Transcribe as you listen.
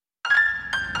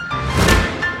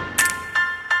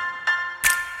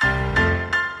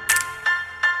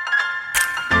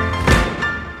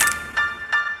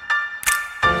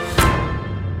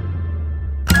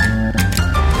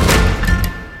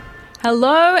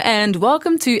Hello and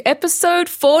welcome to episode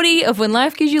 40 of When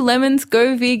Life Gives You Lemons,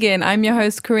 Go Vegan. I'm your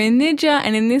host, Corinne Nidja,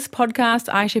 and in this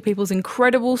podcast, I share people's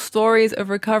incredible stories of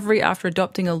recovery after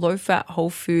adopting a low-fat, whole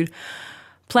food,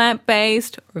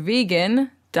 plant-based or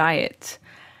vegan diet.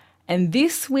 And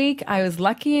this week, I was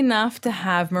lucky enough to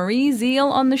have Marie Zeal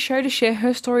on the show to share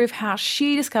her story of how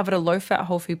she discovered a low-fat,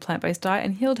 whole food, plant-based diet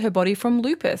and healed her body from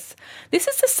lupus. This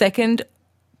is the second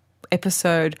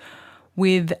episode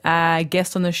with a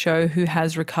guest on the show who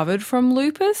has recovered from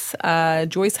lupus.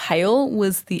 Joyce Hale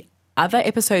was the other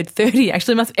episode 30.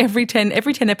 Actually, every 10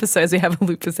 episodes we have a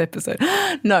lupus episode.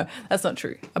 No, that's not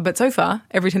true. But so far,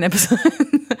 every 10 episodes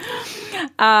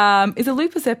is a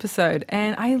lupus episode.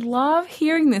 And I love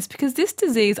hearing this because this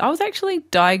disease, I was actually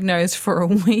diagnosed for a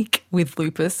week with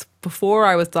lupus before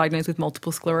I was diagnosed with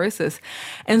multiple sclerosis.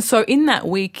 And so in that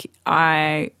week,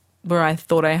 where I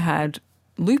thought I had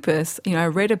lupus, I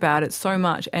read about it so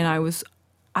much and I was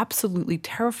absolutely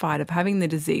terrified of having the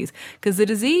disease, because the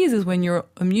disease is when your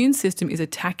immune system is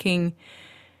attacking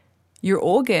your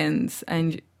organs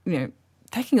and,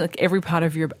 attacking like every part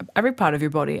of your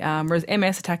body. Whereas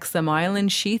MS attacks the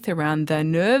myelin sheath around the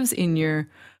nerves in your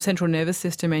central nervous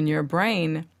system and your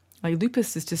brain. Like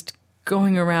lupus is just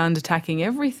going around attacking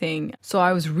everything. So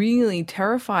I was really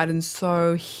terrified. And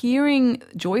so hearing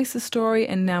Joyce's story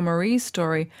and now Marie's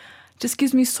story just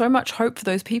gives me so much hope for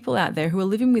those people out there who are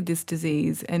living with this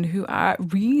disease and who are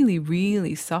really,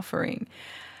 really suffering.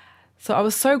 So I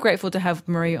was so grateful to have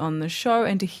Marie on the show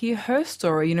and to hear her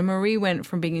story. Marie went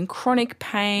from being in chronic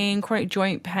pain, chronic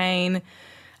joint pain,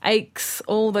 aches,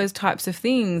 all those types of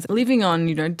things, living on,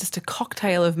 just a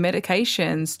cocktail of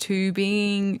medications, to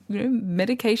being,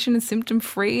 medication and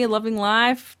symptom-free, loving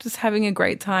life, just having a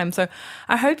great time. So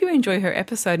I hope you enjoy her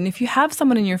episode. And if you have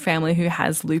someone in your family who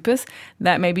has lupus,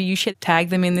 that maybe you should tag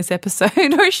them in this episode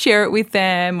or share it with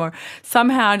them or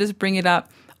somehow just bring it up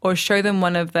or show them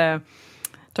one of the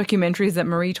documentaries that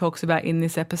Marie talks about in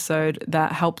this episode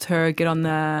that helped her get on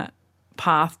the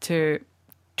path to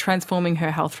transforming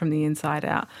her health from the inside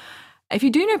out. If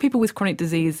you do know people with chronic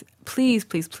disease, please,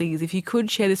 please, please, if you could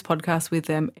share this podcast with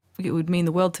them, it would mean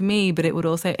the world to me, but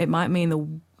it might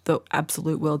mean the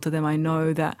absolute world to them. I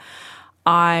know that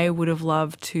I would have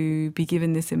loved to be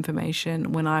given this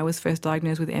information when I was first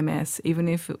diagnosed with MS, even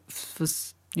if it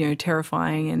was,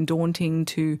 terrifying and daunting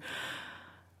to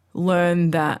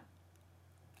learn that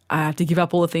I have to give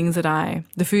up all the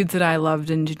foods that I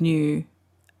loved and knew.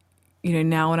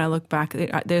 Now when I look back,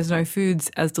 there's no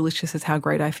foods as delicious as how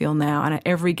great I feel now. And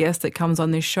every guest that comes on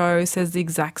this show says the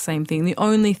exact same thing. The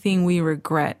only thing we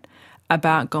regret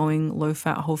about going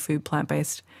low-fat, whole food,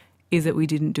 plant-based is that we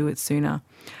didn't do it sooner.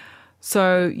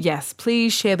 So yes,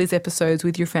 please share these episodes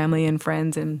with your family and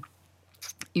friends and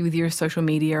with your social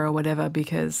media or whatever,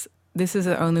 because this is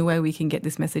the only way we can get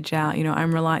this message out.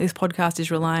 This podcast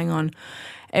is relying on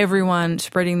everyone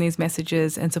spreading these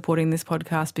messages and supporting this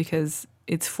podcast because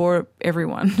it's for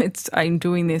everyone. I'm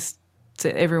doing this so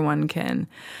everyone can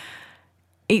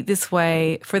eat this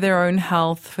way for their own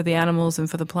health, for the animals and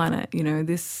for the planet.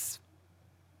 These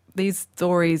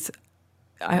stories,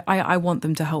 I want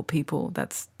them to help people.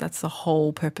 That's the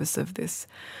whole purpose of this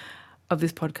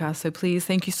podcast. So please,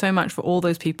 thank you so much for all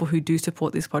those people who do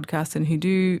support this podcast and who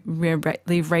do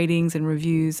leave ratings and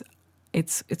reviews.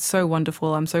 It's so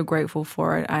wonderful. I'm so grateful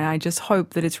for it. And I just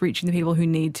hope that it's reaching the people who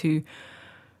need to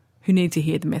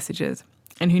hear the messages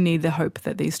and who need the hope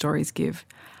that these stories give.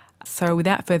 So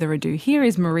without further ado, here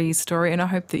is Marie's story, and I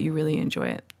hope that you really enjoy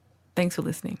it. Thanks for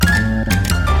listening.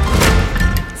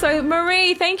 So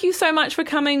Marie, thank you so much for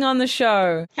coming on the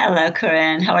show. Hello,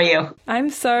 Corinne. How are you? I'm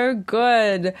so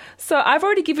good. So I've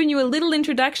already given you a little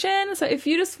introduction. So if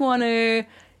you just want to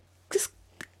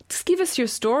just give us your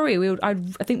story, I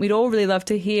think we'd all really love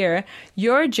to hear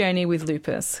your journey with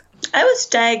lupus. I was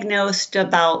diagnosed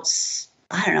about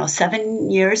 7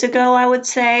 years ago, I would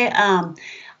say.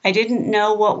 I didn't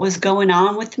know what was going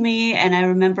on with me, and I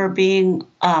remember being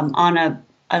on a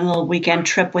little weekend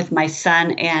trip with my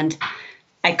son, and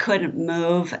I couldn't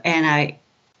move, and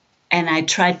I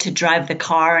tried to drive the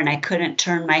car, and I couldn't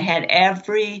turn my head.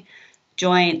 Every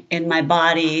joint in my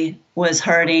body was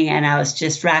hurting, and I was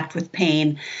just racked with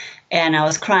pain, and I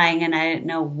was crying, and I didn't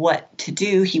know what to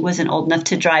do. He wasn't old enough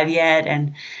to drive yet,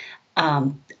 and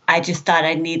I just thought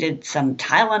I needed some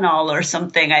Tylenol or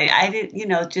something. I did,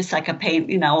 just like a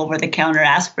pain, over-the-counter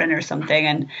aspirin or something.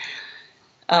 And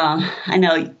I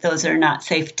know those are not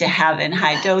safe to have in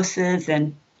high doses.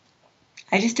 And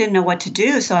I just didn't know what to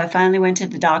do. So I finally went to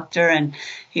the doctor, and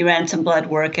he ran some blood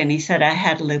work, and he said I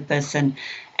had lupus. And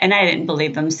I didn't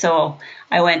believe him. So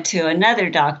I went to another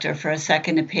doctor for a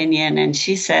second opinion, and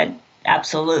she said,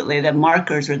 absolutely, the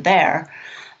markers were there.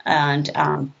 And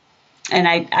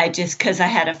I just, because I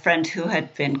had a friend who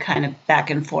had been kind of back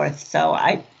and forth, so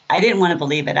I didn't want to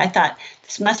believe it. I thought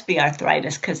this must be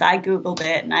arthritis because I Googled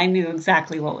it and I knew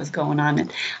exactly what was going on.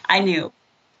 And I knew,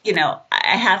 it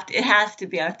has to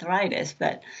be arthritis,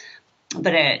 but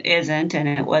it isn't, and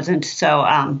it wasn't. So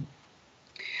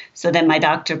then my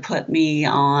doctor put me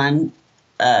on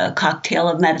a cocktail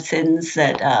of medicines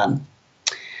that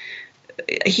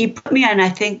he put me on, I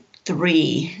think,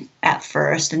 three at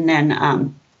first, and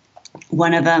then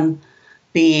one of them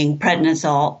being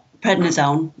prednisone,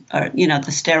 or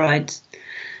the steroids,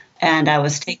 and I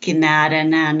was taking that,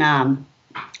 and then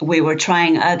we were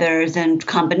trying others and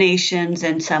combinations,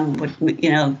 and some would,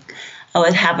 I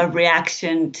would have a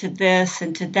reaction to this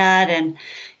and to that, and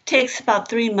it takes about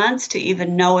 3 months to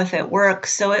even know if it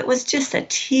works. So it was just a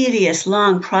tedious,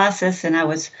 long process, and I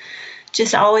was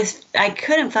just always, I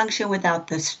couldn't function without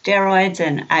the steroids,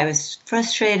 and I was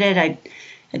frustrated. I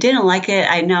didn't like it.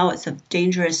 I know it's a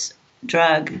dangerous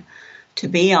drug to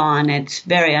be on. It's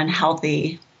very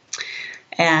unhealthy.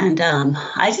 And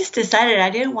I just decided I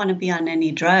didn't want to be on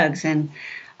any drugs. And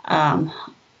I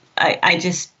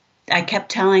kept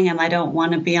telling him I don't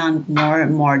want to be on more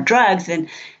and more drugs. And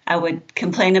I would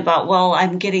complain about, well,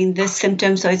 I'm getting this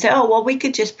symptom. So I'd say, oh, well, we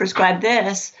could just prescribe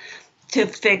this to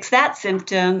fix that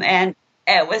symptom. And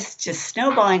it was just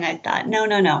snowballing. I thought,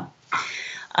 no.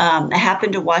 I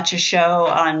happened to watch a show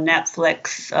on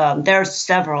Netflix. There's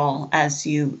several, as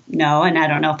you know, and I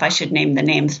don't know if I should name the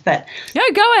names, but yeah,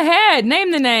 go ahead,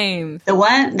 name the names. The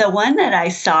one that I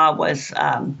saw was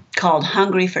called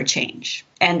 "Hungry for Change,"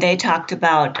 and they talked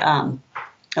about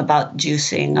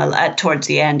juicing towards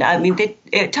the end. I mean,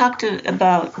 it talked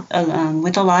about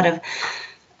with a lot of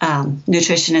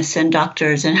nutritionists and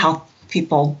doctors and health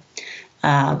people,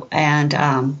 and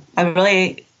I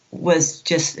really was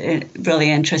just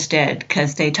really interested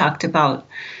because they talked about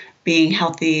being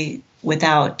healthy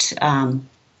without,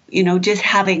 just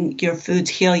having your foods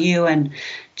heal you and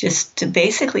just to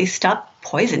basically stop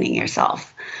poisoning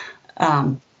yourself.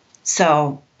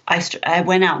 So I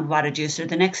went out and bought a juicer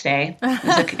the next day.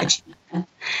 It was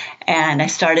and I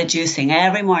started juicing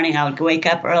every morning. I would wake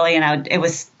up early, and that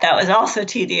was also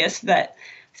tedious, but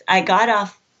I got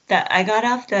off the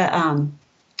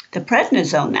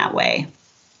prednisone that way.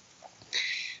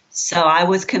 So I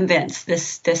was convinced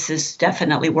this is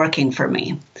definitely working for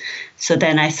me. So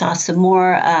then I saw some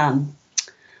more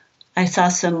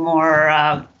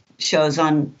shows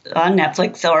on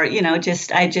Netflix, or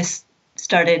I just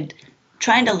started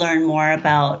trying to learn more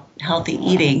about healthy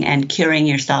eating and curing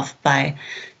yourself by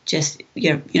just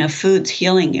your foods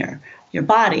healing your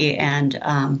body. And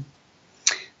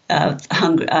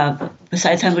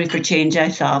besides Hungry for Change, I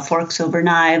saw Forks Over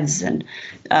Knives and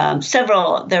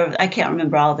several. I can't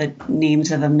remember all the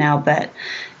names of them now, but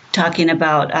talking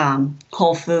about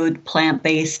whole food,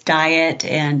 plant-based diet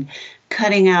and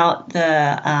cutting out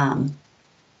the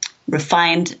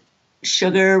refined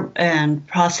sugar and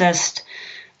processed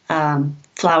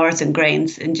flours and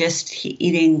grains, and just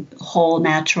eating whole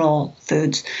natural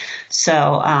foods.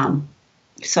 So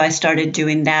I started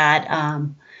doing that.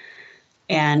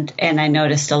 And I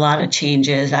noticed a lot of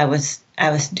changes. I was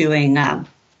doing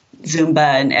Zumba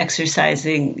and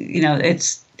exercising.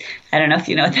 I don't know if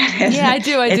you know what that is. Yeah, I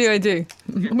do.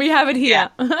 We have it here.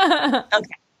 Yeah.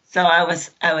 Okay. So I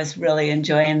was really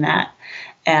enjoying that,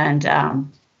 and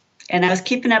I was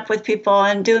keeping up with people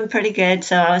and doing pretty good.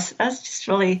 So I was just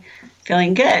really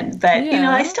feeling good. But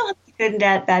I still have good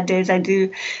and bad days.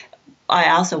 I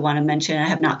also want to mention I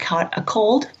have not caught a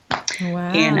cold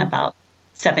in about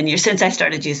 7 years since I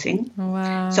started juicing.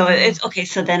 Wow. So it's okay.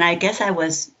 So then I guess I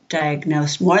was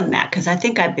diagnosed more than that, because I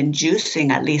think I've been juicing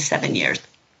at least 7 years.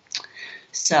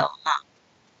 So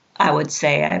I would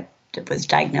say I was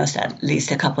diagnosed at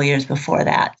least a couple years before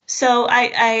that. So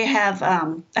I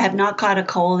have not caught a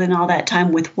cold in all that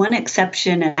time, with one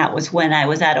exception, and that was when I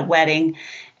was at a wedding,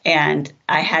 and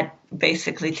I had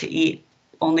basically to eat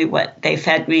only what they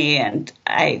fed me, and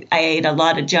I ate a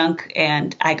lot of junk,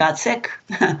 and I got sick.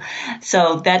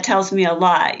 So that tells me a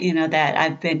lot, that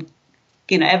I've been,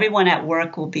 everyone at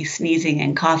work will be sneezing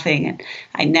and coughing, and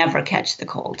I never catch the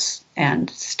colds,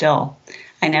 and still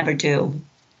I never do.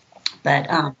 But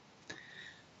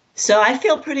so I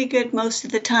feel pretty good most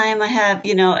of the time. I have,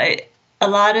 a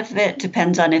lot of it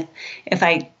depends on if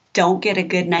I don't get a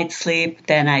good night's sleep,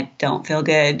 then I don't feel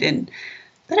good,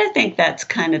 but I think that's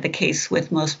kind of the case with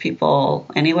most people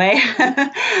anyway.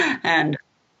 And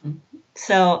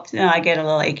so, I get a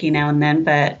little achy now and then,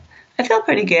 but I feel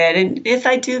pretty good. And if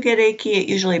I do get achy, it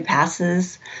usually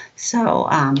passes. So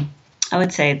I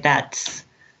would say that's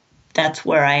that's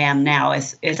where I am now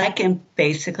is I can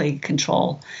basically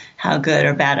control how good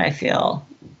or bad I feel.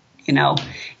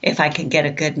 If I can get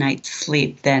a good night's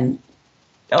sleep, then,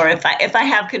 or if I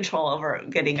have control over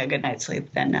getting a good night's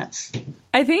sleep, then that's.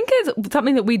 I think it's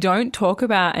something that we don't talk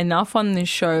about enough on this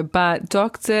show, but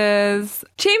doctors,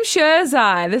 Team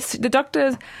Sherzai,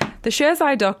 the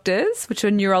Sherzai doctors, which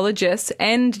are neurologists,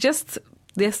 and just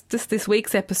this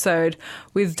week's episode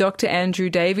with Dr. Andrew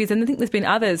Davies, and I think there's been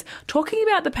others, talking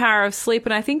about the power of sleep.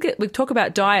 And I think that we talk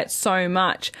about diet so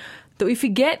much that we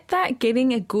forget that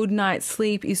getting a good night's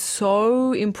sleep is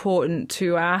so important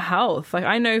to our health. Like,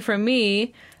 I know for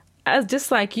me, as just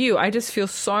like you, I just feel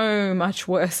so much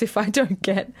worse if I don't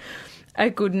get a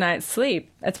good night's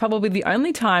sleep. It's probably the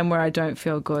only time where I don't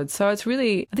feel good. So I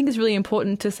think it's really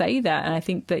important to say that. And I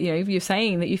think that, if you're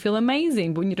saying that you feel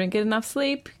amazing, but when you don't get enough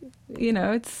sleep,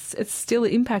 it's still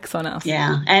impacts on us.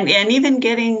 Yeah. And even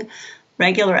getting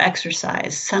regular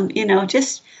exercise,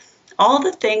 just all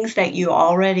the things that you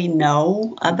already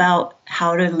know about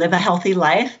how to live a healthy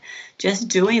life, just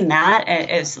doing that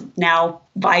is now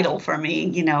vital for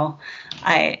me.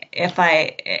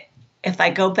 If I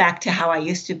go back to how I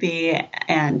used to be,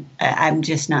 and I'm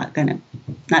just not gonna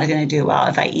do well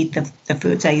if I eat the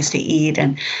foods I used to eat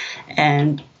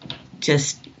and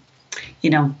just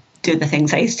do the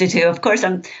things I used to do. Of course,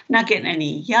 I'm not getting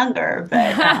any younger,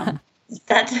 but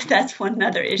that's one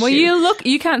other issue. Well,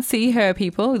 you can't see her,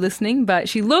 people listening, but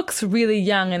she looks really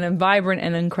young and vibrant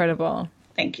and incredible.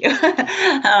 Thank you.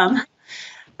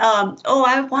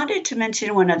 I wanted to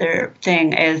mention one other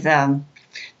thing is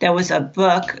there was a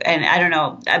book, and I don't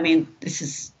know. I mean, this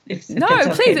is no,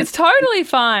 please, it's totally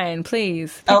fine.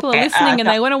 Please, people are listening and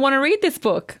they want to read this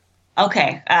book.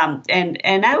 Okay, and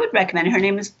I would recommend it. Her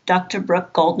name is Dr.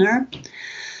 Brooke Goldner.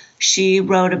 She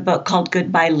wrote a book called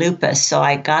Goodbye Lupus. So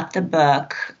I got the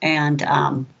book, and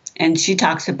she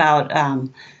talks about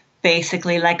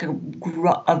basically like a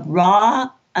raw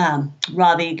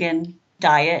vegan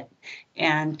diet,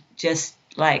 and just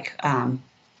like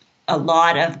a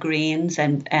lot of greens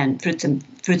and fruits and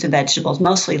vegetables,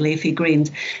 mostly leafy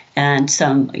greens, and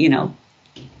some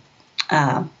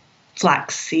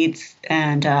flax seeds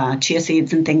and chia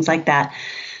seeds and things like that,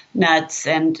 nuts,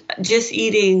 and just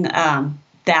eating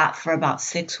that for about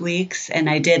 6 weeks. And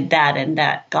I did that, and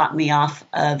that got me off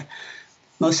of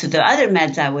most of the other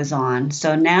meds I was on.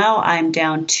 So now I'm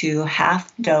down to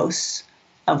half dose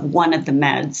of one of the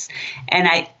meds, and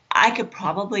I could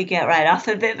probably get right off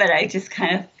of it, but I just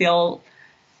kind of feel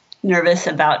nervous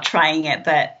about trying it.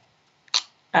 But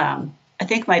I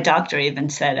think my doctor even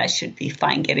said I should be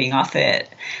fine getting off it.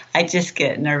 I just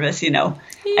get nervous, Yeah.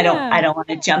 I don't want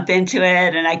to jump into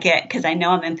it, and because I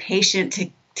know I'm impatient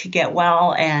to get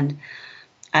well, and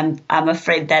I'm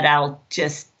afraid that I'll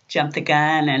just jump the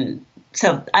gun, and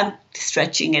so I'm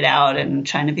stretching it out and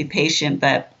trying to be patient.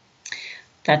 But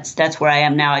that's where I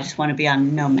am now. I just want to be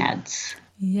on no meds.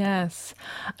 Yes.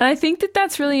 And I think that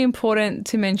that's really important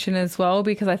to mention as well,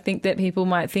 because I think that people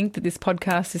might think that this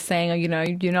podcast is saying,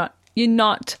 you're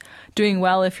not doing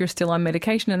well if you're still on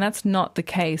medication, and that's not the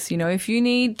case.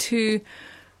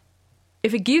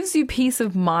 If it gives you peace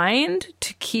of mind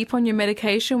to keep on your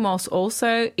medication whilst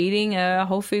also eating a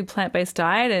whole food plant-based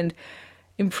diet and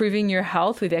improving your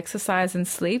health with exercise and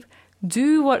sleep,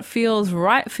 do what feels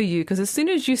right for you. Because as soon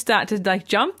as you start to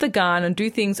jump the gun and do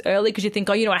things early because you think,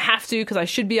 I have to because I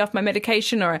should be off my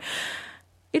medication, or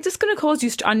it's just going to cause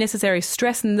you unnecessary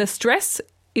stress, and the stress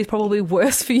is probably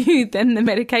worse for you than the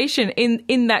medication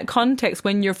in that context,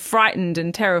 when you're frightened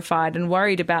and terrified and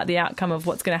worried about the outcome of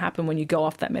what's going to happen when you go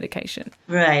off that medication.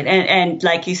 Right. And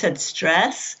like you said,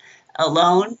 stress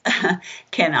alone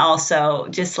can also,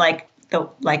 just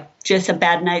just a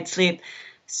bad night's sleep,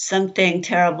 something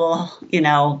terrible,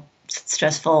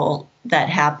 stressful that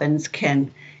happens can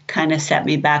kind of set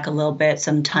me back a little bit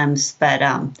sometimes. But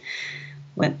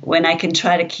when I can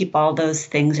try to keep all those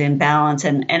things in balance,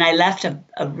 and I left a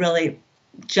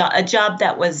job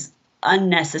that was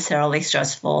unnecessarily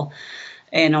stressful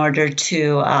in order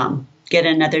to get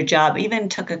another job, even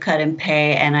took a cut in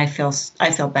pay, and I feel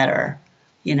better.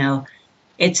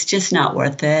 It's just not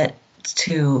worth it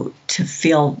to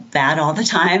feel bad all the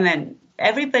time. And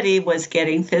everybody was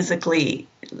having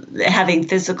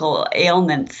physical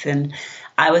ailments, and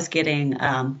I was getting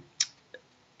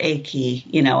achy,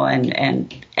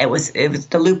 and it was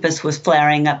the lupus was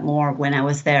flaring up more when I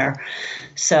was there.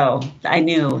 So I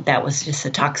knew that was just a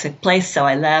toxic place. So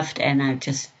I left, and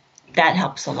that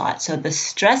helps a lot. So the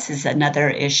stress is another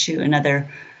issue, another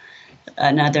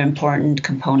important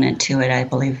component to it, I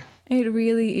believe. It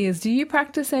really is. Do you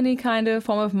practice any kind of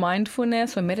form of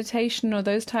mindfulness or meditation or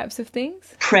those types of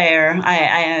things? Prayer.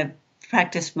 I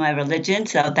practice my religion.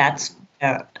 So that's,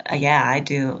 yeah, I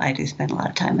do spend a lot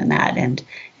of time in that. And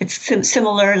it's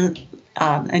similar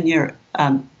in your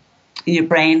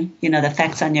brain, the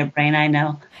effects on your brain, I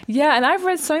know. Yeah, and I've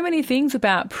read so many things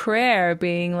about prayer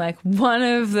being like one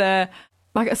of the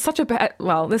like it's such a bad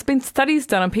well, there's been studies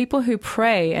done on people who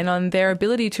pray and on their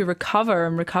ability to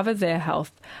recover their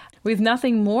health with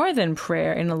nothing more than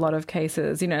prayer in a lot of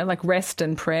cases, like rest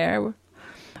and prayer.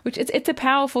 Which it's a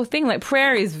powerful thing. Like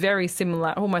prayer is very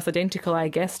similar, almost identical, I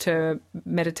guess, to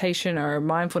meditation or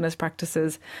mindfulness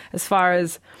practices as far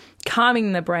as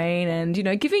calming the brain and,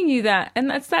 giving you that.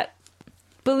 And that's that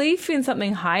belief in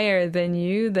something higher than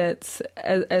you that's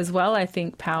as well, I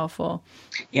think, powerful.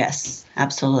 Yes,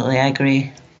 absolutely. I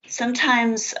agree.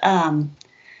 Sometimes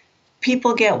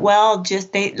people get well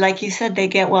like you said, they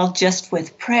get well just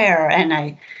with prayer. And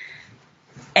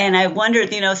I wonder,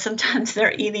 sometimes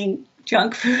they're eating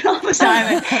junk food all the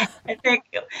time. And I think,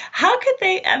 how could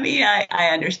they? I mean, I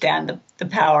understand the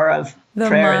power of the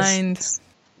prayer mind.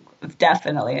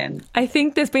 Definitely. And I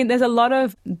think there's a lot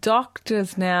of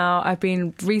doctors now I've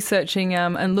been researching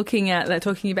and looking at that,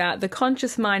 talking about the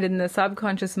conscious mind and the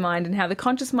subconscious mind and how the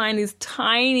conscious mind is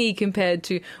tiny compared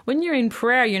to when you're in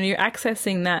prayer, you're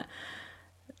accessing that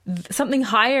something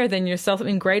higher than yourself,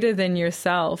 something greater than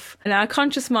yourself. And our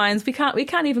conscious minds, we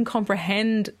can't even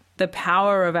comprehend the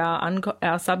power of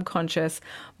our subconscious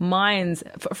minds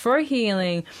for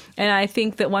healing. And I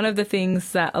think that one of the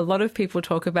things that a lot of people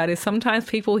talk about is sometimes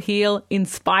people heal in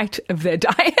spite of their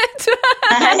diet.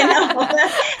 I know.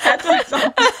 That's what's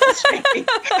so frustrating.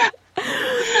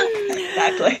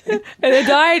 Exactly. And the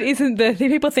diet isn't the thing.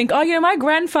 People think, my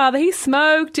grandfather, he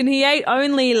smoked and he ate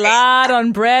only lard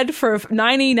on bread for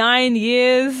 99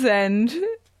 years and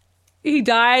he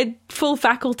died full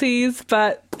faculties,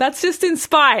 but that's just in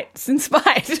spite. It's in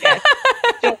spite.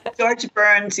 Yeah. George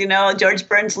Burns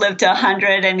lived to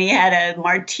 100 and he had a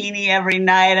martini every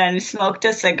night and he smoked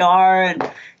a cigar and,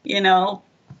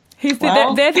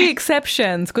 they're the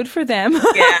exceptions. Good for them.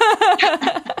 Yeah.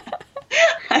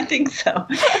 I think so.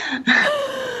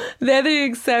 They're the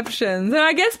exceptions. And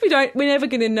I guess we're never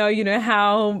going to know,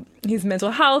 how his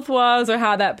mental health was or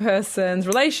how that person's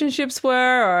relationships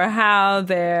were or how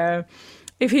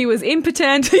if he was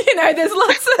impotent, there's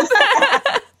lots of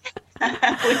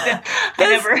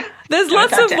there's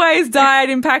lots of ways diet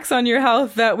impacts on your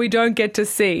health that we don't get to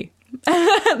see.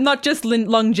 Not just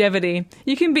longevity.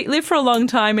 You can live for a long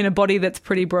time in a body that's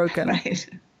pretty broken. Right.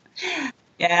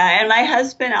 Yeah, and my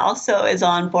husband also is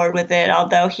on board with it,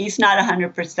 although he's not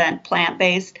 100%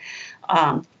 plant-based,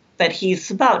 but he's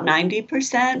about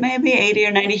 90%, maybe 80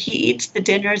 or 90. He eats the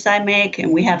dinners I make,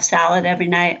 and we have salad every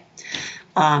night.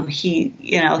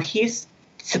 He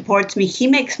supports me. He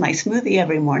makes my smoothie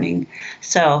every morning,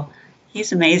 so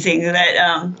he's amazing.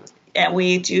 That and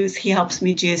we juice. He helps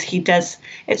me juice. He does.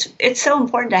 It's so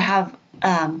important to have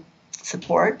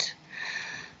support.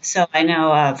 So I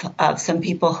know of some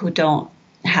people who don't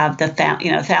have the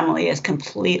family is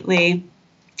completely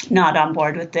not on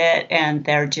board with it and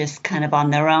they're just kind of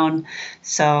on their own.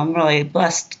 So I'm really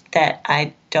blessed that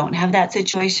I don't have that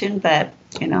situation, but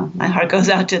my heart goes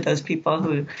out to those people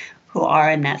who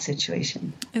are in that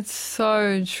situation. It's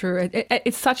so true.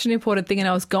 It's such an important thing. And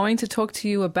I was going to talk to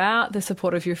you about the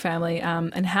support of your family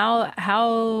and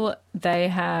how they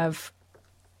have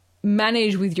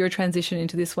manage with your transition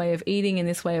into this way of eating and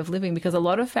this way of living, because a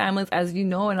lot of families, as you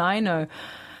know and I know,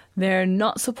 they're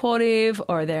not supportive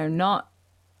or they're not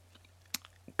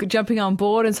jumping on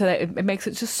board, and so it makes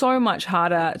it just so much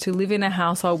harder to live in a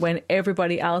household when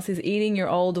everybody else is eating your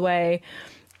old way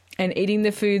and eating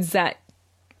the foods that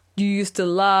you used to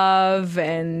love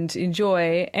and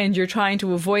enjoy, and you're trying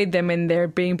to avoid them and they're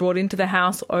being brought into the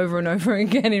house over and over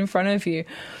again in front of you.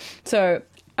 So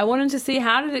I wanted to see,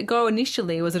 how did it go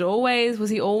initially? Was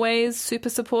he always super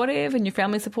supportive and your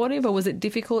family supportive, or was it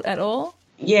difficult at all?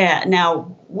 Yeah,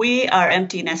 now we are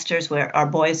empty nesters where our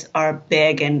boys are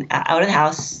big and out of the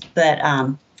house, but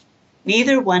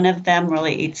neither one of them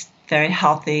really eats very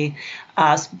healthy.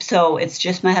 So it's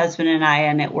just my husband and I,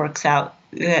 and it works out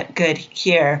good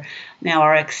here. Now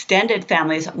our extended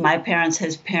families, my parents,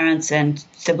 his parents, and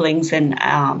siblings and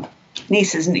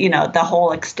nieces, the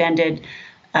whole extended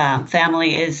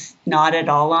family is not at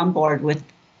all on board with,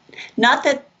 not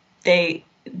that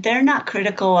they're not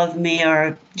critical of me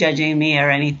or judging me or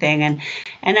anything, and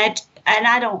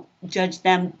I don't judge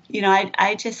them.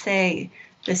 I just say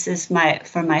this is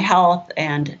for my health,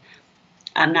 and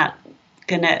I'm not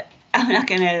gonna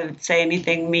say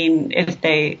anything mean if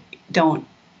they don't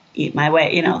eat my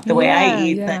way, the way I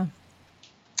eat. Yeah.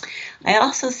 But I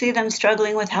also see them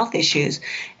struggling with health issues,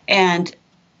 and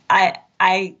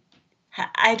I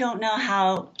I don't know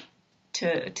how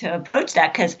to approach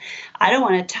that, because I don't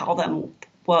want to tell them,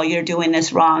 well, you're doing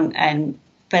this wrong.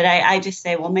 But I just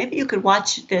say, well, maybe you could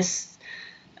watch this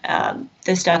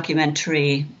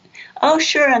documentary. Oh,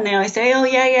 sure. And they always say, oh,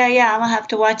 yeah, yeah, yeah, I'm gonna have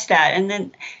to watch that. And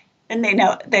they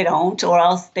know they don't, or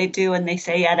else they do, and they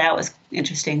say, yeah, that was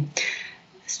interesting.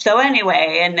 So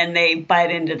anyway, and then they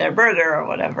bite into their burger or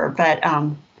whatever. But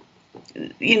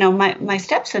my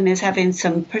stepson is having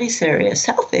some pretty serious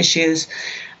health issues.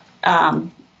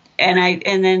 Um,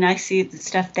 and then I see the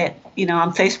stuff that,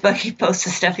 on Facebook, he posts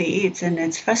the stuff he eats, and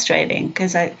it's frustrating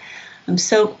because I'm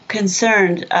so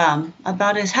concerned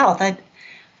about his health.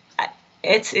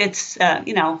 He's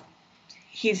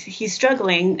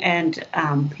struggling, and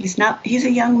he's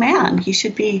a young man. He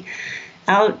should be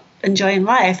out enjoying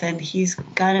life, and he's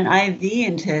got an IV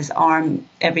into his arm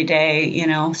every day.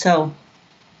 So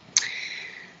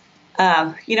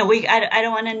I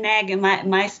don't want to nag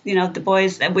my the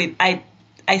boys.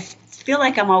 I feel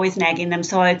like I'm always nagging them,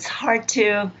 so it's hard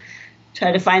to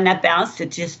try to find that balance to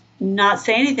just not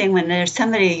say anything when there's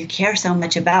somebody you care so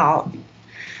much about.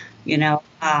 You know,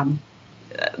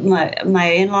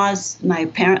 my in-laws, my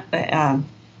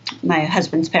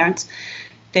husband's parents,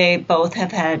 they both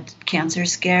have had cancer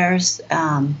scares,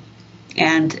 and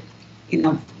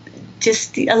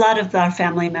just a lot of our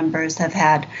family members have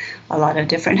had a lot of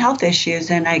different health issues,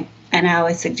 and I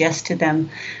always suggest to them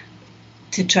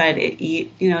to try to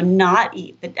eat, not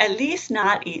eat, but at least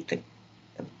not eat the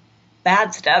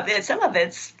bad stuff. Some of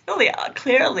it's really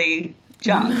clearly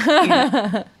junk,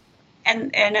 and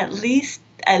at least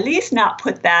not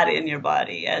put that in your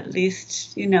body. At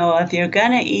least, if you're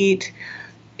gonna eat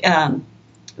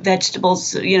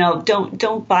vegetables,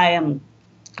 don't buy them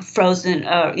frozen,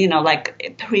 or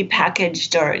like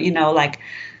prepackaged, or like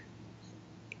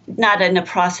not in a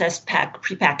processed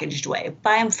prepackaged way.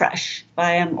 Buy them fresh,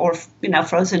 or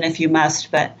frozen if you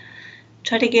must, but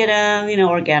try to get them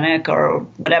organic or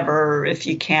whatever if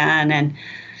you can, and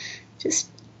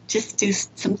just do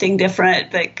something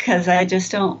different, because I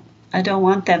don't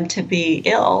want them to be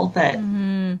ill. But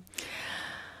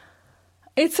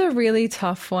it's a really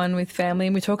tough one with family,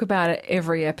 and we talk about it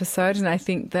every episode, and I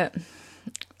think the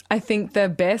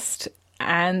best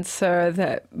answer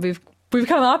that we've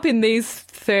come up in these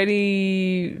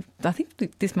 30, I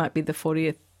think this might be the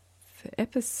 40th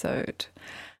episode,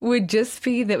 would just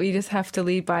be that we just have to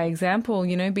lead by example,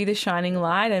 be the shining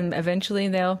light, and eventually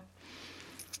they'll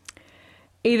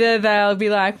be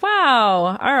like,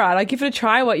 wow, all right, I'll give it a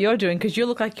try what you're doing because you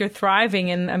look like you're thriving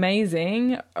and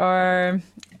amazing, or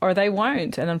they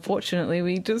won't. And unfortunately,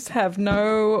 we just have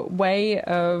no way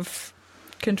of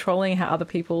controlling how other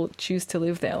people choose to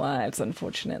live their lives,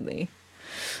 unfortunately.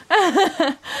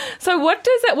 So what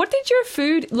did your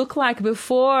food look like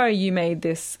before you made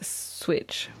this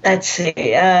switch? Let's see.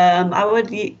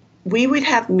 We would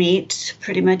have meat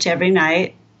pretty much every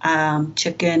night,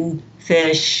 chicken,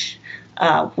 fish.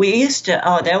 We used to,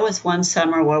 there was one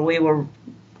summer where we were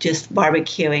just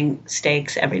barbecuing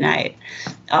steaks every night,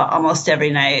 almost every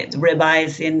night.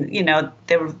 Ribeyes,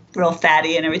 they were real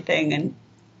fatty and everything, and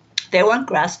they weren't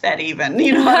grass-fed even,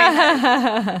 we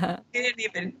didn't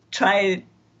even try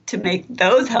to make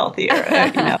those healthier,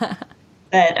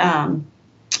 But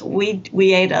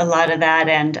we ate a lot of that,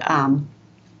 and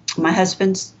my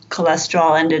husband's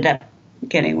cholesterol ended up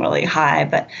getting really high,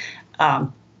 but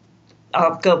I'll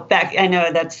go back. I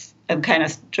know I'm kind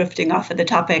of drifting off of the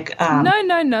topic. No,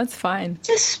 it's fine.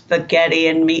 Just spaghetti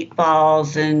and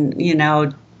meatballs, and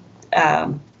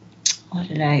what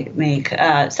did I make?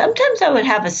 Sometimes I would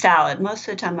have a salad. Most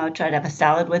of the time I would try to have a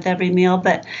salad with every meal,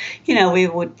 but, we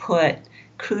would put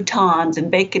croutons and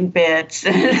bacon bits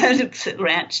and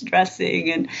ranch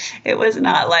dressing, and it was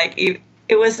not like, it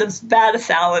was as bad a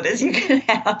salad as you could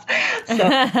have. So,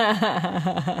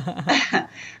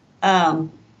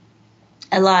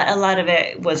 a lot of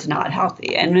it was not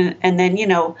healthy. And then,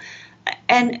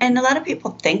 and a lot of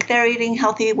people think they're eating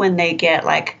healthy when they get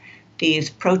like these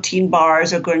protein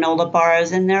bars or granola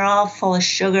bars, and they're all full of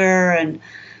sugar, and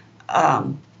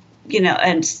and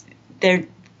they're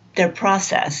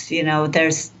processed.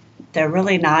 They're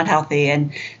really not healthy,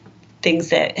 and things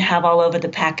that have all over the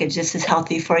package, this is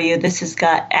healthy for you, this has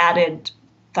got added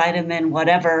vitamin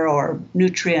whatever, or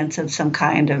nutrients of some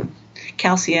kind, of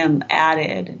calcium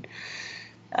added.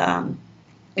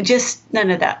 Just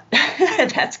none of that.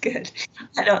 That's good.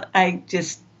 I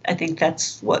think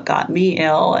that's what got me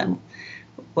ill, and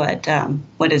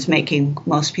what is making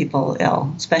most people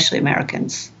ill, especially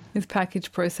Americans. With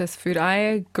packaged processed food. I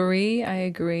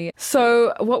agree.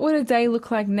 So what would a day look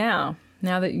like now?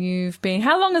 Now that you've been,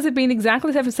 how long has it been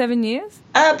exactly? 7 years?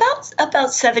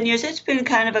 About 7 years. It's been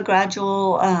kind of a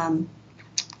gradual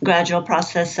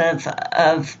process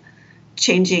of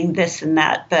changing this and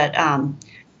that, but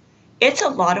it's a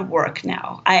lot of work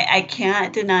now. I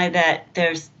can't deny that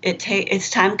it's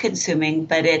time consuming,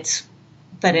 but it's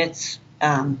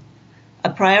a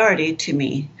priority to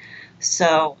me.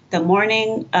 So the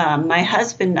morning, my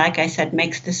husband, like I said,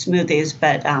 makes the smoothies,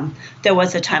 but there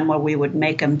was a time where we would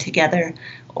make them together,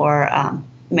 or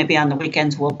maybe on the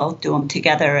weekends we'll both do them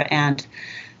together. And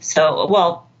so,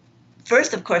 well,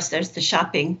 first, of course, there's the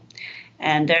shopping,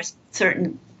 and there's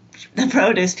the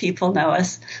produce people know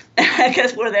us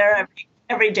because we're there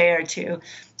every day or two.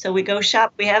 So we go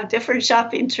shop. We have different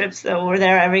shopping trips, so we're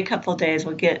there every couple of days.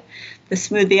 We'll get the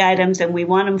smoothie items, and we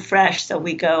want them fresh, so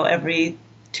we go every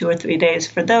 2 or 3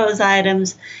 days for those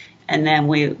items. And then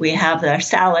we have our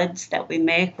salads that we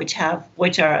make, which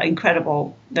are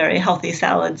incredible, very healthy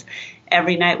salads.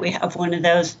 Every night we have one of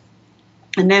those.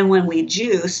 And then when we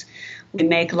juice, we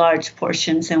make large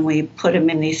portions and we put them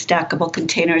in these stackable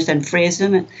containers and freeze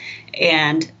them.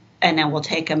 And then we'll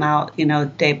take them out, the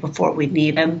day before we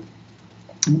need them.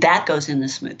 That goes in the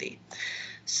smoothie.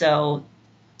 So,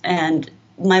 and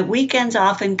my weekends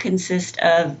often consist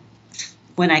of,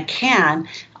 when I can,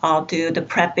 I'll do the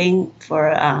prepping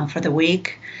for the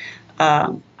week.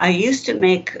 I used to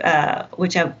make,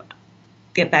 which I'll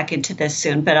get back into this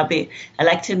soon, but I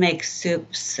like to make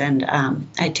soups, and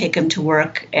I take them to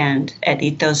work and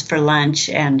eat those for lunch.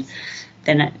 And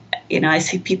then, I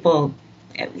see people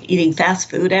eating fast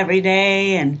food every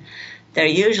day, and they're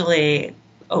usually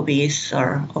obese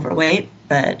or overweight,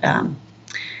 but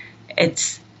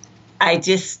I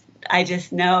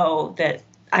just know that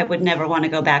I would never want to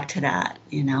go back to that,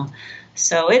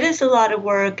 So it is a lot of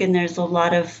work, and there's a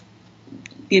lot of,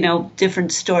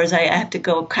 different stores. I have to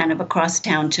go kind of across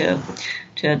town to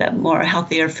the more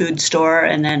healthier food store,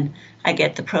 and then I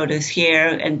get the produce here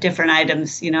and different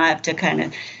items.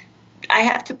 I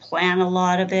have to plan a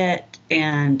lot of it,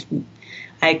 and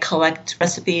I collect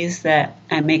recipes that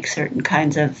I make certain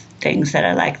kinds of things that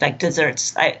I like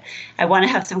desserts. I want to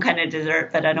have some kind of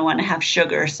dessert, but I don't want to have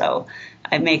sugar, so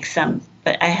I make some.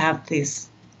 But I have these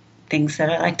things that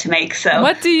I like to make. So,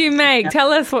 what do you make?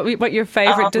 Tell us what your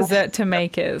favorite dessert to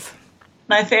make is.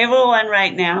 My favorite one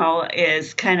right now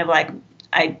is kind of like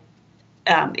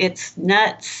it's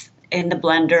nuts in the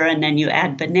blender, and then you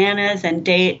add bananas and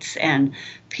dates and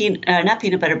not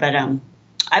peanut butter, but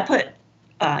I put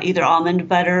either almond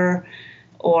butter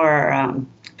or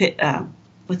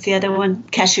what's the other one?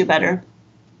 Cashew butter,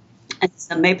 and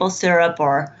some maple syrup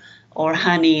or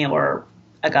honey or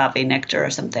agave nectar or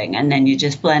something, and then you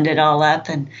just blend it all up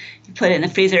and you put it in the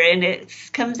freezer, and it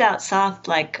comes out soft,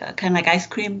 like kind of like ice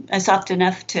cream, soft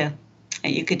enough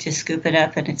you could just scoop it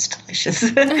up, and it's delicious.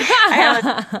 I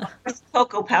have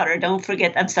cocoa powder. Don't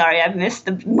forget. I'm sorry, I missed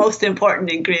the most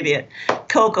important ingredient: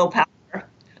 cocoa powder,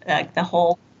 like the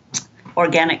whole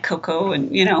organic cocoa,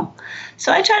 and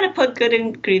So I try to put good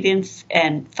ingredients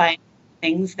and find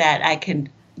things that I can.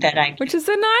 Which is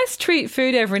a nice treat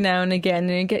food every now and again,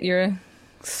 and you get your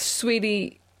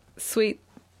sweet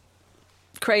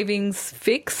cravings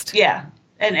fixed. Yeah,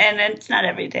 and it's not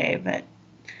every day, but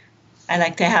I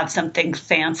like to have something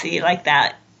fancy like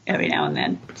that every now and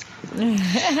then.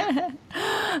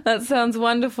 That sounds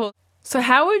wonderful. So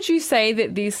how would you say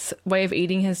that this way of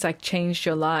eating has changed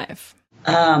your life?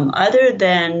 Other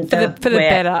than for the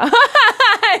better.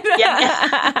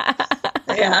 Yeah,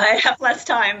 I have less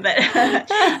time, but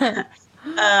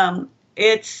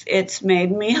it's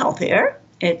made me healthier.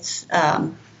 It's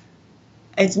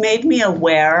made me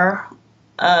aware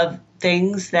of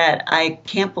things that I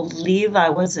can't believe I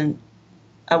wasn't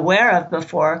aware of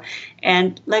before.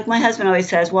 And like my husband always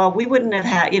says, well, we wouldn't have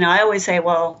had, I always say,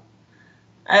 well,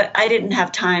 I didn't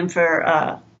have time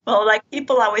for, like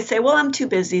people always say, well, I'm too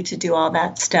busy to do all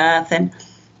that stuff. And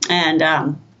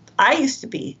I used to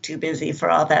be too busy for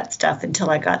all that stuff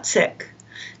until I got sick.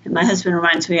 And my husband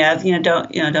reminds me of,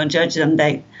 don't judge them.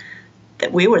 That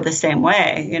we were the same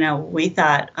way. We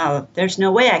thought, oh, there's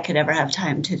no way I could ever have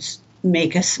time to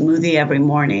make a smoothie every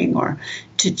morning or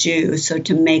to juice or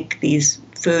to make these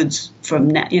foods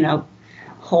from,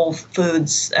 whole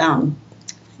foods,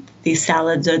 these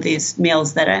salads or these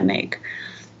meals that I make.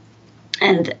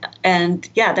 And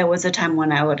yeah, there was a time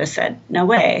when I would have said, no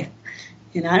way,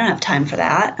 I don't have time for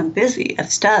that. I'm busy, I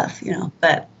have stuff,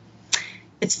 but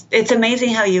it's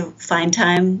amazing how you find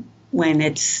time when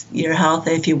it's your health.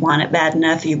 If you want it bad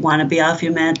enough, you want to be off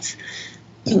your meds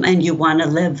and you want to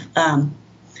live,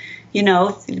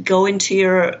 go into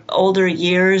your older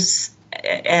years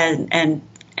and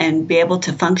be able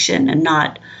to function and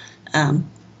not and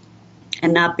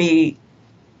not be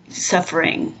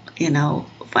suffering.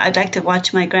 I'd like to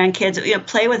watch my grandkids,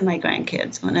 play with my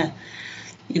grandkids. Want to,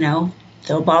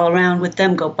 throw a ball around with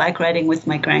them, go bike riding with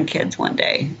my grandkids one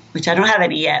day, which I don't have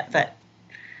any yet, but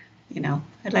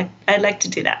I'd like to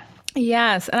do that.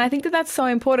 Yes, and I think that that's so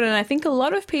important. And I think a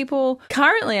lot of people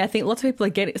currently, I think lots of people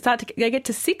they get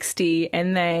to 60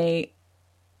 and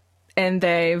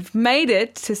they've made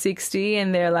it to 60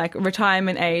 and they're like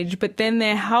retirement age, but then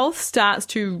their health starts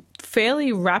to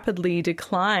fairly rapidly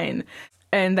decline.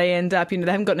 And they end up, they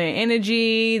haven't got no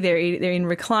energy. They're in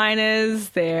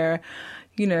recliners. They're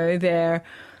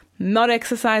not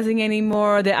exercising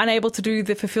anymore. They're unable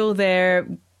to fulfill their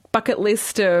bucket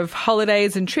list of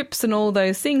holidays and trips and all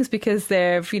those things because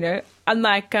they've,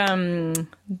 unlike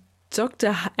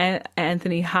Dr.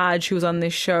 Anthony Hodge, who was on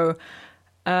this show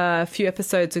a few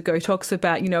episodes ago, talks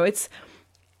about, the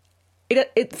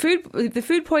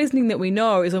food poisoning that we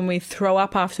know is when we throw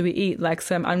up after we eat, like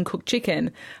some uncooked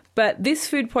chicken. But this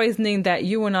food poisoning that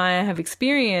you and I have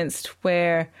experienced,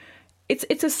 where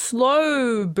it's a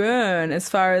slow burn, as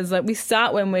far as like we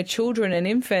start when we're children and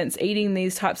infants eating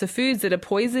these types of foods that are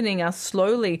poisoning us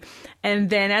slowly. And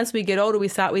then as we get older, we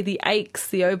start with the aches,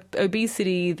 the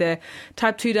obesity, the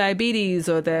type 2 diabetes,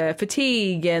 or the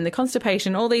fatigue and the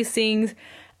constipation, all these things,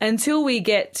 until we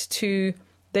get to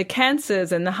the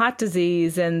cancers and the heart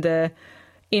disease and the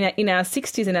in our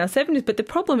 60s and our 70s. But the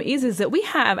problem is that we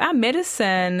have our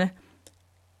medicine.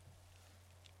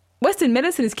 Western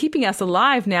medicine is keeping us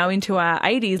alive now into our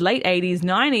 80s, late 80s,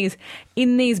 90s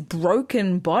in these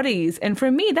broken bodies. And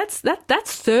for me, that's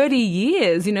 30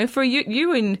 years, for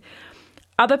you and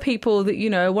other people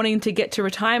that, wanting to get to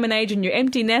retirement age and your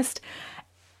empty nest.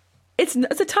 It's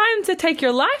a time to take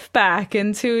your life back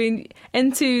and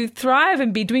to thrive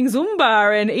and be doing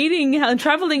Zumba and eating and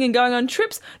traveling and going on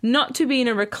trips, not to be in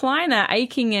a recliner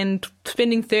aching and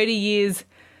spending 30 years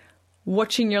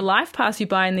watching your life pass you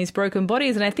by in these broken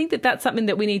bodies. And I think that that's something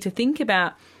that we need to think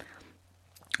about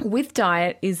with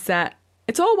diet, is that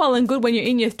it's all well and good when you're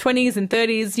in your 20s and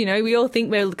 30s. We all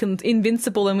think we're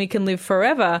invincible and we can live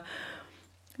forever.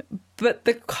 But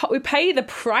we pay the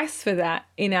price for that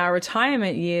in our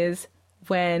retirement years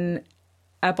when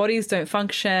our bodies don't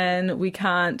function, we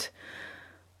can't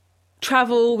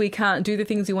travel, we can't do the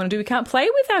things we want to do, we can't play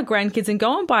with our grandkids and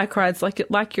go on bike rides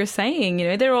like you're saying.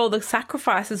 They're all the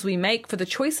sacrifices we make for the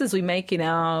choices we make in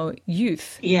our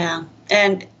youth. Yeah.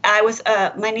 And I was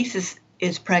my niece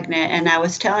is pregnant, and I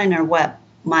was telling her what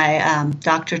my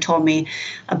doctor told me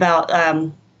about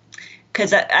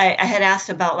because I had asked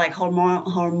about like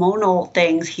hormonal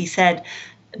things. He said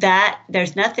that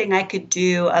there's nothing I could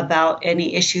do about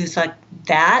any issues like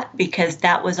that, because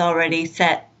that was already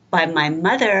set by my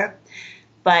mother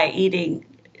by eating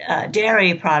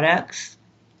dairy products,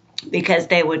 because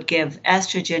they would give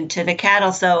estrogen to the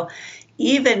cattle. So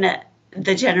even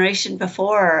the generation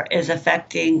before is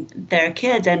affecting their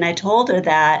kids. And I told her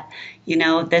that,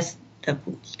 the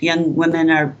young women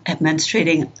are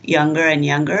menstruating younger and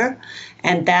younger.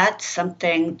 And that's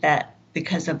something that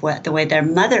because of the way their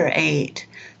mother ate.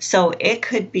 So it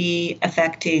could be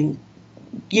affecting,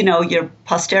 your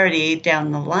posterity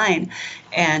down the line.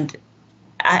 And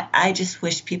I just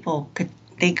wish people could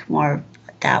think more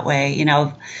that way,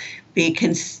 be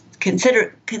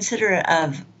considerate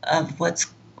of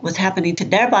what's happening to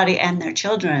their body and their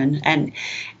children. And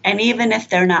even if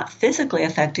they're not physically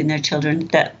affecting their children,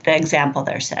 the example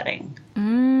they're setting.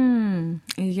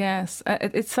 Yes.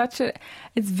 It's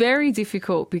very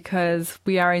difficult because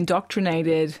we are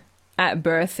indoctrinated at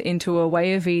birth into a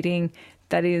way of eating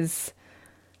that is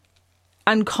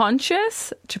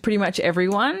unconscious to pretty much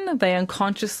everyone. They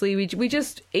unconsciously, we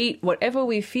just eat whatever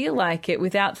we feel like it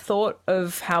without thought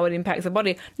of how it impacts the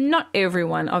body. Not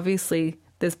everyone, obviously.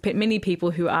 There's many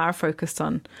people who are focused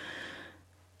on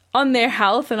their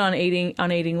health and on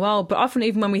eating well. But often,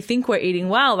 even when we think we're eating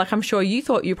well, like I'm sure you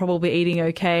thought you're probably eating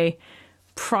okay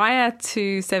prior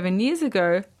to 7 years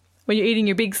ago, when you're eating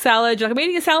your big salad, you're like, I'm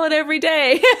eating a salad every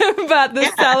day, but the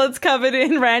salad's covered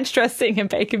in ranch dressing and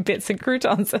bacon bits and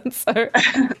croutons. And so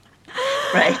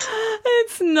right.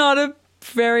 It's not a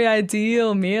very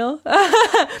ideal meal.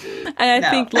 And I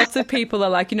think lots of people are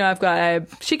like, I've got a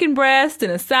chicken breast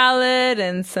and a salad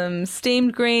and some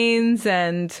steamed greens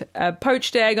and a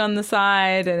poached egg on the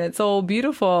side, and it's all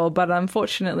beautiful. But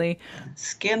unfortunately,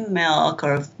 skim milk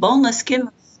or boneless skim,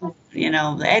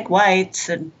 the egg whites,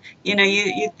 and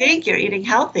you think you're eating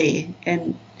healthy,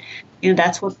 and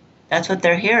that's what that's what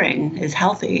they're hearing is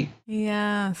healthy.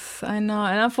 Yes, I know.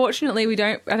 And unfortunately,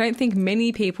 I don't think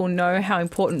many people know how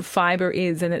important fiber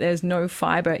is, and that there's no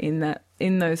fiber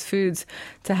in those foods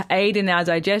to aid in our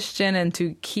digestion and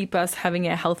to keep us having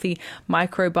a healthy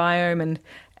microbiome, and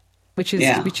which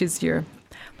is your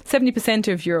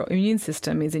 70% of your immune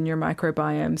system is in your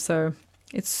microbiome. So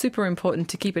it's super important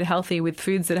to keep it healthy with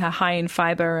foods that are high in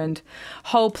fiber and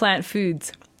whole plant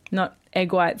foods, not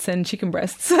egg whites and chicken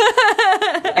breasts.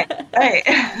 Right.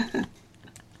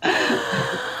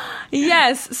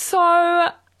 Yes. So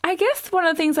I guess one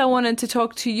of the things I wanted to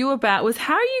talk to you about was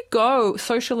how you go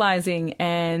socializing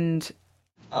and...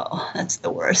 Oh, that's the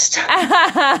worst.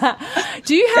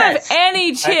 Do you have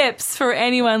any tips for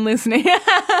anyone listening?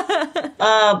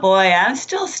 Oh boy, I'm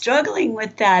still struggling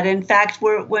with that. In fact,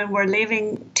 when we're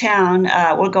leaving town,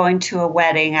 we're going to a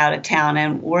wedding out of town,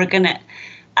 and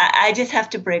I just have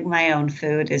to bring my own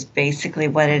food is basically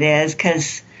what it is,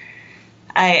 because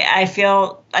I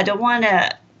feel I don't want to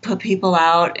put people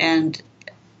out, and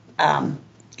I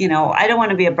don't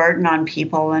want to be a burden on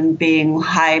people and being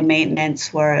high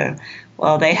maintenance where,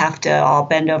 well, they have to all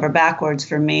bend over backwards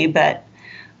for me. But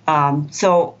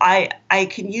so I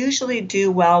can usually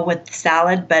do well with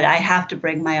salad, but I have to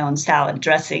bring my own salad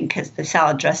dressing because the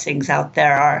salad dressings out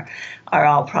there are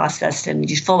all processed and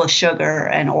just full of sugar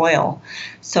and oil.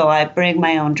 So I bring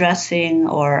my own dressing,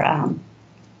 and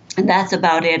that's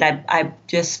about it. I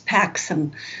just pack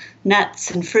some nuts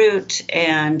and fruit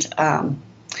and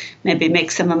maybe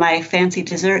make some of my fancy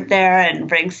dessert there and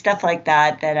bring stuff like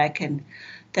that I can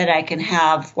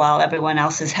have while everyone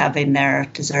else is having their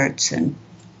desserts.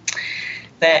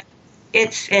 But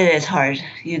it is hard,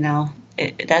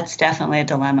 that's definitely a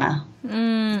dilemma.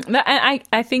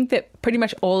 I think that pretty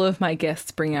much all of my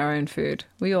guests bring our own food.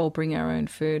 We all bring our own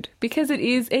food because it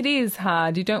is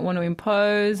hard. You don't want to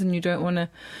impose, and you don't want to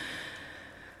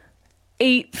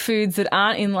eat foods that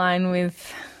aren't in line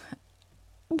with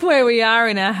where we are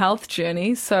in our health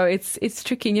journey. So it's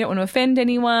tricky. You don't want to offend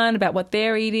anyone about what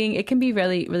they're eating. It can be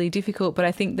really, really difficult. But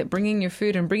I think that bringing your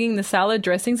food and bringing the salad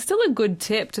dressing is still a good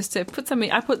tip. Just to put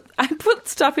something, I put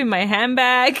stuff in my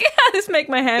handbag. I just make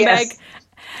my handbag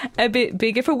a bit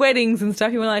bigger for weddings and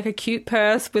stuff. You want like a cute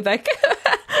purse with like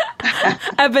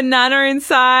a banana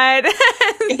inside.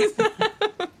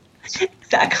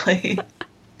 Exactly.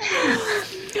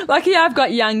 Lucky I've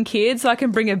got young kids, so I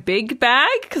can bring a big bag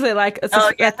because they're like,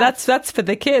 that's for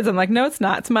the kids. I'm like, no, it's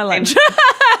not. It's my lunch.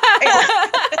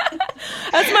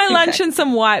 That's my lunch and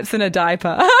some wipes and a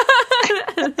diaper.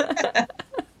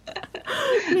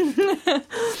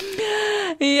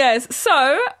 Yes.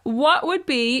 So what would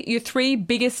be your 3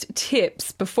 biggest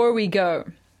tips before we go?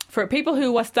 For people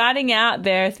who are starting out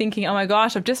there thinking, oh my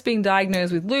gosh, I've just been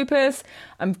diagnosed with lupus.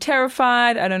 I'm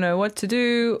terrified. I don't know what to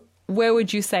do. Where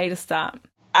would you say to start?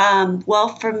 Well,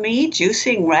 for me,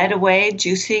 juicing right away,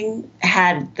 juicing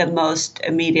had the most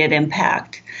immediate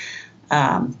impact.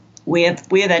 We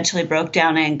eventually broke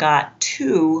down and got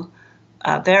 2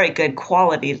 very good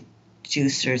quality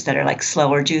juicers that are like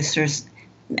slower juicers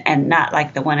and not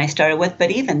like the one I started with.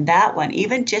 But even that one,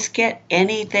 even just get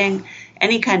any kind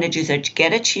of juicer,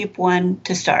 get a cheap one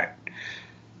to start.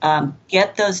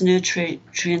 Get those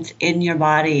nutrients in your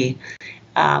body.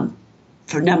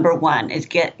 For number 1 is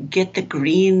get the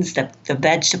greens, the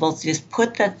vegetables. Just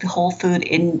put the whole food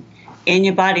in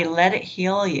your body. Let it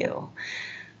heal you.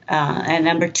 And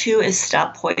number 2 is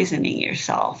stop poisoning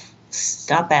yourself.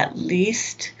 Stop at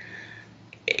least,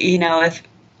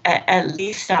 at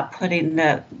least stop putting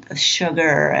the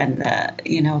sugar and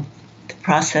the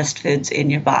processed foods in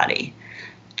your body.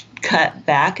 Cut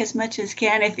back as much as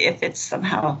can if it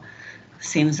somehow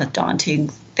seems a daunting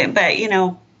thing. But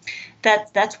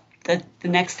that's the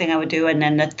next thing I would do. And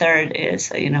then the third is,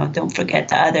 don't forget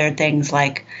the other things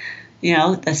like,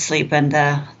 the sleep and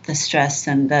the stress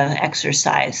and the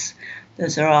exercise.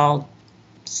 Those are all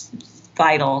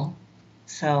vital.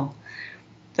 So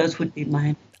those would be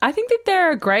mine. I think that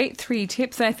there are great 3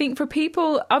 tips. And I think for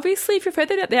people, obviously, if you're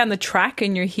further down the track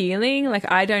and you're healing,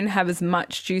 like I don't have as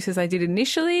much juice as I did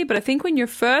initially, but I think when you're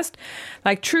first,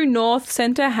 like True North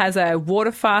Center has a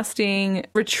water fasting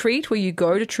retreat where you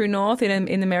go to True North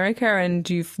in America and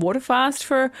you water fast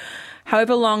for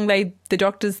however long the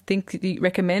doctors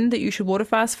recommend that you should water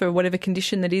fast for whatever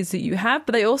condition that is that you have.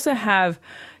 But they also have,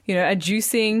 a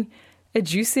juicing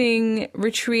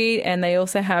retreat, and they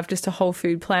also have just a whole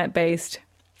food plant-based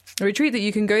retreat that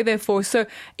you can go there for. So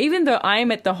even though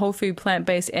I'm at the whole food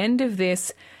plant-based end of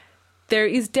this, there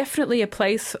is definitely a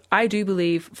place, I do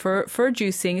believe, for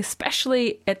juicing,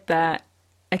 especially at that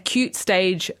acute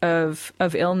stage of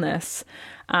illness,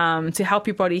 to help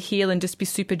your body heal and just be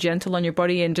super gentle on your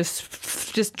body and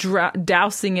just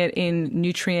dousing it in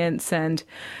nutrients and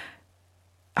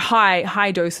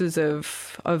high doses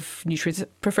of nutrients,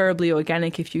 preferably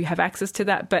organic if you have access to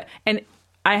that. And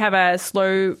I have a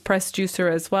slow press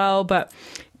juicer as well, but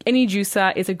any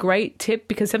juicer is a great tip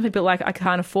because some people are like, I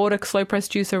can't afford a slow press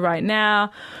juicer right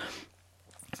now.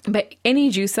 But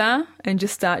any juicer and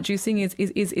just start juicing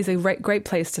is a great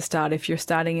place to start if you're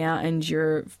starting out and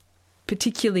you're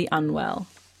particularly unwell.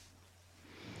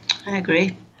 I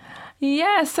agree.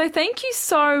 Yeah, so thank you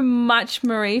so much,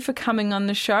 Marie, for coming on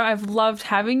the show. I've loved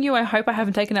having you. I hope I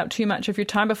haven't taken up too much of your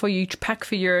time before you pack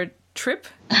for your trip.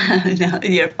 No,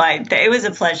 you're fine. It was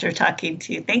a pleasure talking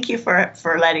to you. Thank you for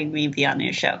letting me be on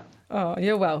your show. Oh,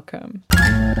 you're welcome.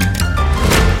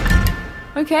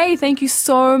 Okay, thank you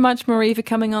so much, Marie, for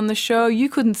coming on the show. You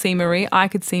couldn't see Marie. I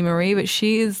could see Marie, but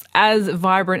she is as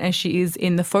vibrant as she is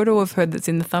in the photo of her that's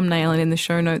in the thumbnail and in the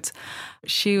show notes.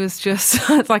 She was just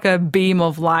it's like a beam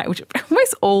of light, which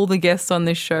almost all the guests on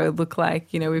this show look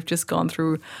like. You know, we've just gone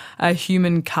through a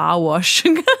human car wash,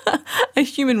 a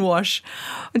human wash.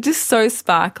 Just so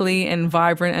sparkly and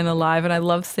vibrant and alive. And I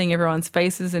love seeing everyone's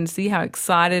faces and see how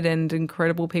excited and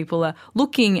incredible people are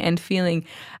looking and feeling.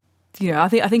 You know, I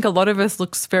think a lot of us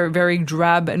looks very, very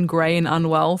drab and grey and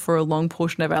unwell for a long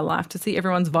portion of our life. To see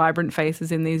everyone's vibrant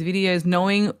faces in these videos,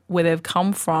 knowing where they've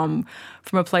come from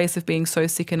a place of being so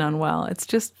sick and unwell, it's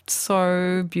just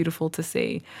so beautiful to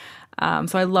see.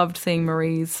 So I loved seeing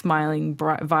Marie's smiling,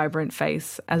 bright, vibrant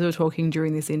face as we were talking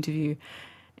during this interview.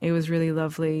 It was really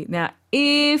lovely. Now,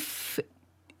 if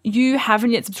you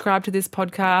haven't yet subscribed to this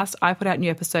podcast, I put out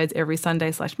new episodes every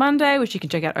Sunday/Monday, which you can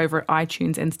check out over at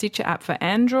iTunes and Stitcher app for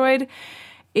Android.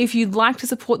 If you'd like to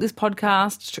support this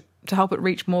podcast to help it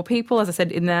reach more people, as I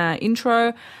said in the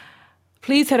intro,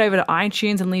 please head over to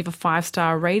iTunes and leave a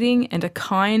 5-star rating and a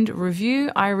kind review.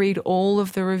 I read all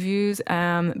of the reviews,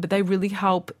 but they really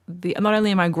help. Not only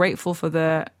am I grateful for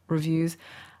the reviews,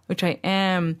 which I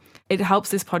am, it helps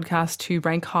this podcast to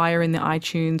rank higher in the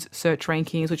iTunes search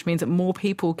rankings, which means that more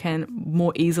people can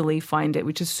more easily find it,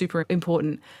 which is super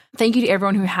important. Thank you to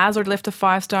everyone who has already left a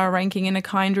 5-star ranking and a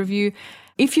kind review.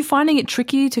 If you're finding it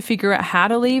tricky to figure out how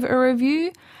to leave a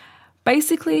review,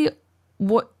 basically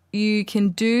what you can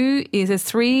do is there's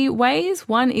 3 ways.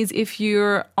 One is if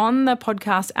you're on the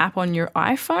podcast app on your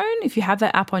iPhone, if you have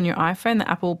that app on your iPhone,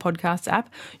 the Apple Podcasts app,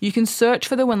 you can search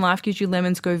for the When Life Gives You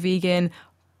Lemons Go Vegan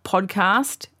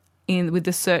podcast with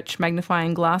the search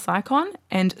magnifying glass icon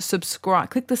and subscribe.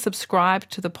 Click the subscribe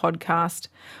to the podcast.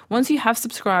 Once you have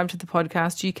subscribed to the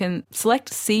podcast, you can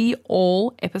select see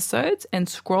all episodes and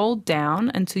scroll down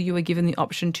until you are given the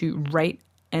option to rate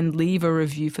and leave a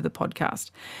review for the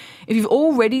podcast. If you've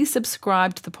already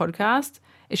subscribed to the podcast,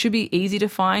 it should be easy to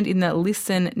find in the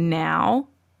Listen Now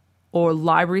or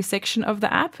library section of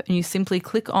the app, and you simply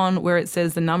click on where it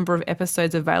says the number of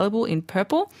episodes available in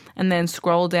purple and then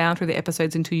scroll down through the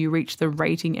episodes until you reach the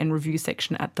rating and review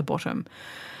section at the bottom.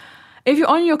 If you're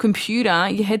on your computer,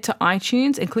 you head to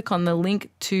iTunes and click on the link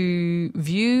to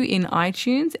view in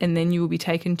iTunes, and then you will be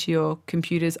taken to your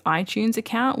computer's iTunes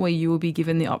account where you will be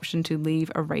given the option to leave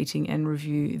a rating and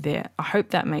review there. I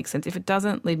hope that makes sense. If it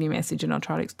doesn't, leave me a message and I'll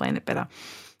try to explain it better.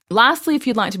 Lastly, if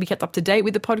you'd like to be kept up to date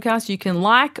with the podcast, you can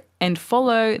like and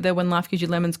follow the When Life Gives You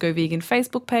Lemons Go Vegan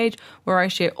Facebook page, where I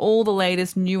share all the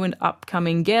latest new and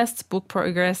upcoming guests, book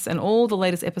progress, and all the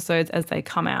latest episodes as they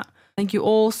come out. Thank you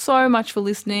all so much for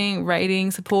listening,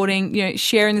 rating, supporting,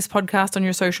 sharing this podcast on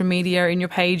your social media, in your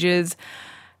pages.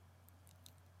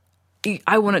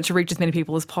 I want it to reach as many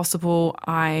people as possible.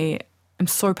 I am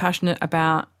so passionate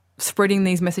about spreading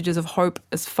these messages of hope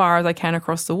as far as I can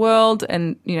across the world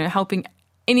and, helping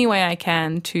any way I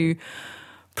can to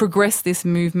progress this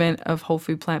movement of whole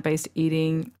food plant-based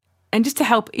eating, and just to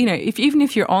help, even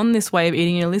if you're on this way of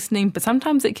eating and you're listening, but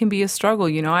sometimes it can be a struggle.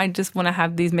 I just want to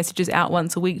have these messages out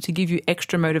once a week to give you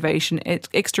extra motivation,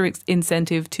 extra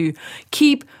incentive to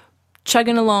keep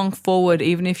chugging along forward,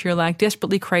 even if you're like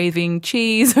desperately craving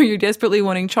cheese or you're desperately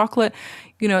wanting chocolate.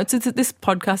 This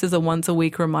podcast is a once a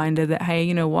week reminder that, hey,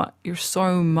 you know what? You're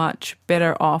so much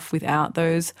better off without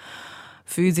those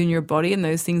foods in your body and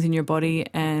those things in your body,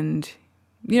 and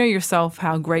yourself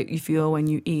how great you feel when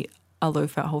you eat a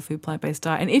low-fat, whole food, plant-based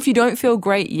diet. And if you don't feel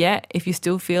great yet, if you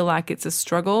still feel like it's a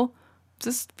struggle,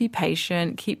 just be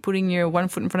patient. Keep putting your one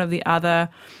foot in front of the other.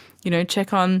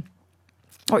 Check on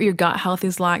what your gut health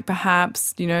is like,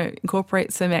 perhaps.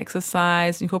 Incorporate some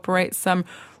exercise,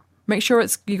 make sure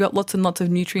you got lots and lots of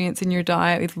nutrients in your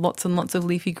diet with lots and lots of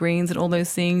leafy greens and all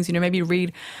those things. Maybe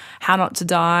read How Not to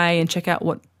Die and check out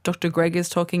what Dr. Greg is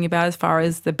talking about as far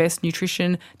as the best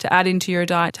nutrition to add into your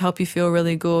diet to help you feel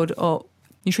really good, or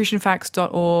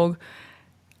nutritionfacts.org.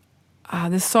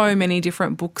 There's so many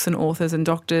different books and authors and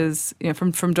doctors,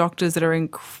 from doctors that are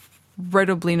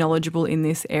incredibly knowledgeable in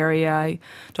this area.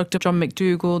 Dr. John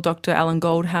McDougall, Dr. Alan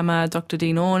Goldhammer, Dr.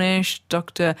 Dean Ornish,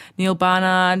 Dr. Neil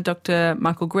Barnard, Dr.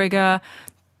 Michael Greger,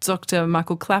 Dr.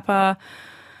 Michael Clapper,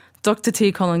 Dr.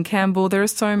 T. Colin Campbell. There are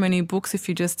so many books.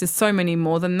 There's so many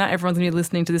more than that. Everyone's going to be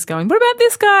listening to this going, what about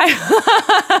this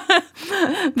guy?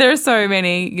 There are so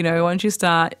many, once you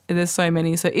start, there's so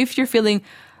many. So if you're feeling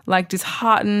like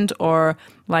disheartened or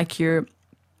like you're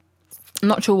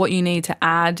not sure what you need to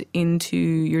add into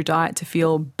your diet to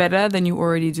feel better than you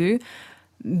already do,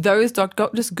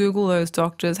 just Google those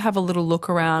doctors, have a little look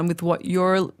around with what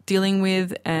you're dealing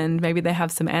with, and maybe they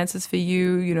have some answers for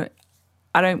you.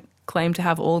 I don't claim to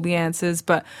have all the answers,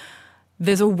 but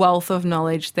there's a wealth of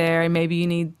knowledge there, and maybe you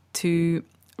need to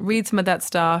read some of that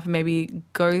stuff, and maybe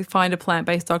go find a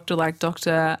plant-based doctor like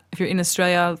if you're in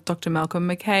Australia, Dr. Malcolm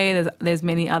McKay. There's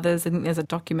many others. I think there's a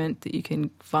document that you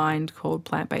can find called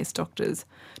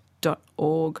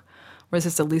plantbaseddoctors.org, where it's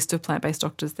just a list of plant-based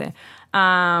doctors there.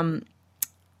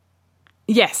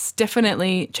 Yes,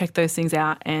 definitely check those things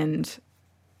out and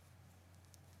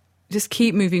just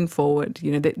keep moving forward.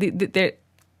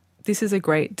 This is a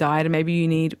great diet, and maybe you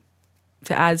need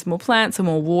to add some more plants, some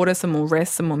more water, some more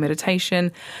rest, some more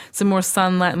meditation, some more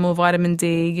sunlight, more vitamin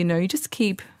D. You just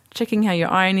keep checking how your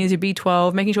iron is, your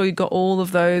B12, making sure you've got all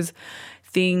of those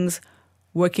things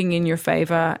working in your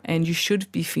favor, and you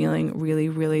should be feeling really,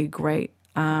 really great.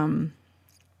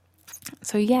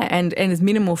 So yeah, and as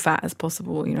minimal fat as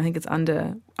possible. I think it's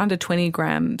under 20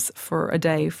 grams for a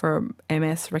day for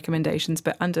MS recommendations,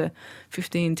 but under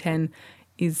 15, 10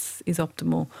 is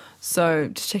optimal. So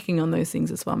just checking on those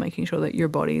things as well, making sure that your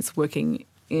body is working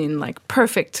in like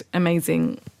perfect,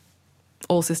 amazing,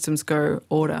 all systems go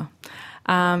order.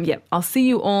 I'll see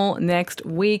you all next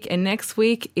week. And next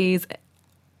week is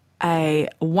a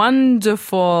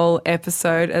wonderful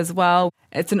episode as well.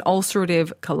 It's an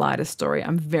ulcerative colitis story.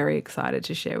 I'm very excited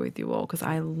to share with you all because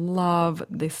I love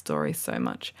this story so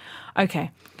much. Okay.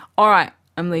 All right.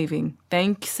 I'm leaving.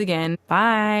 Thanks again.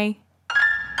 Bye.